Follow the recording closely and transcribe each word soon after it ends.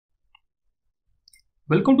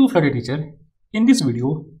Welcome to Flutter Teacher. In this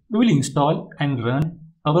video, we will install and run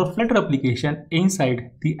our Flutter application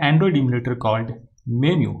inside the Android emulator called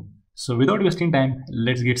Memu. So without wasting time,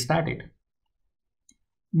 let's get started.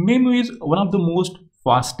 Memu is one of the most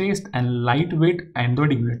fastest and lightweight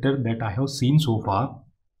Android emulator that I have seen so far.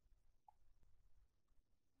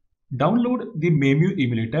 Download the Memu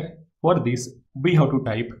emulator. For this, we have to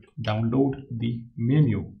type download the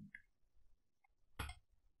Memu.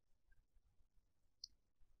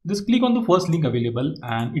 Just click on the first link available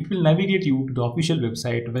and it will navigate you to the official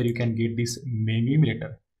website where you can get this Memu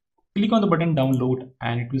emulator. Click on the button download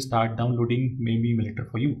and it will start downloading Memu emulator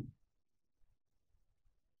for you.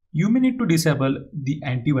 You may need to disable the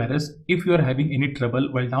antivirus if you are having any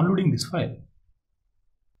trouble while downloading this file.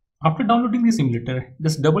 After downloading this emulator,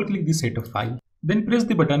 just double click the setup file, then press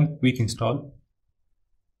the button quick install.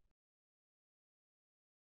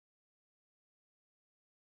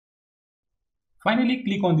 Finally,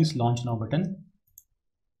 click on this Launch Now button.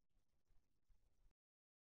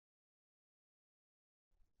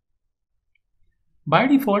 By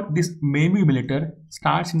default, this Memu emulator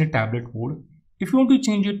starts in the tablet mode. If you want to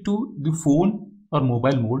change it to the phone or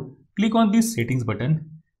mobile mode, click on this Settings button,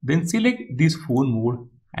 then select this phone mode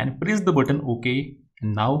and press the button OK.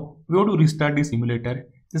 And now we want to restart this emulator.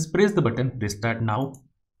 Just press the button Restart Now.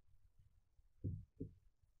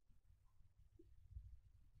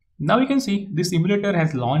 Now you can see this emulator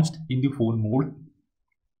has launched in the phone mode.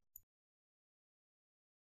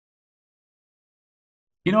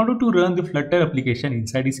 In order to run the Flutter application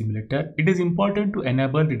inside this emulator, it is important to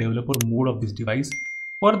enable the developer mode of this device.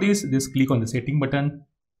 For this, just click on the Setting button.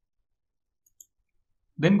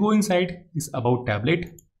 Then go inside this About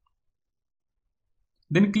tablet.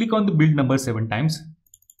 Then click on the build number 7 times.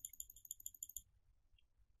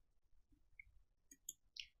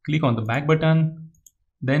 Click on the back button.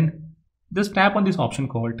 Then just tap on this option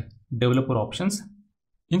called Developer Options.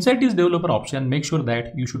 Inside this developer option, make sure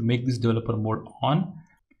that you should make this developer mode on.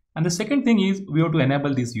 And the second thing is we have to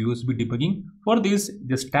enable this USB debugging. For this,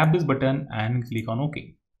 just tap this button and click on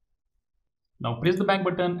OK. Now press the back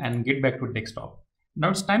button and get back to desktop.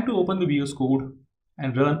 Now it's time to open the VS Code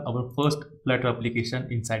and run our first Flutter application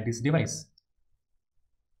inside this device.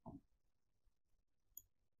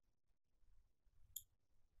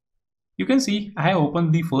 You can see I have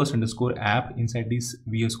opened the first underscore app inside this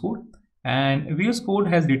VS Code, and VS Code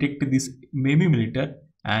has detected this Memu emulator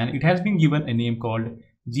and it has been given a name called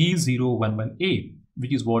G011A,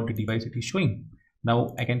 which is what the device it is showing.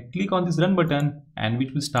 Now I can click on this run button and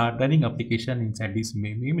which will start running application inside this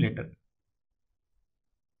Memu emulator.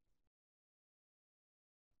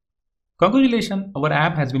 Congratulations, our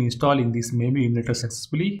app has been installed in this Memu emulator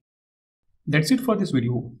successfully. That's it for this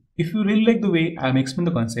video. If you really like the way I am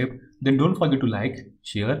explaining the concept, then don't forget to like,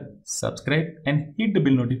 share, subscribe and hit the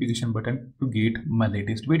bell notification button to get my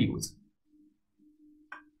latest videos.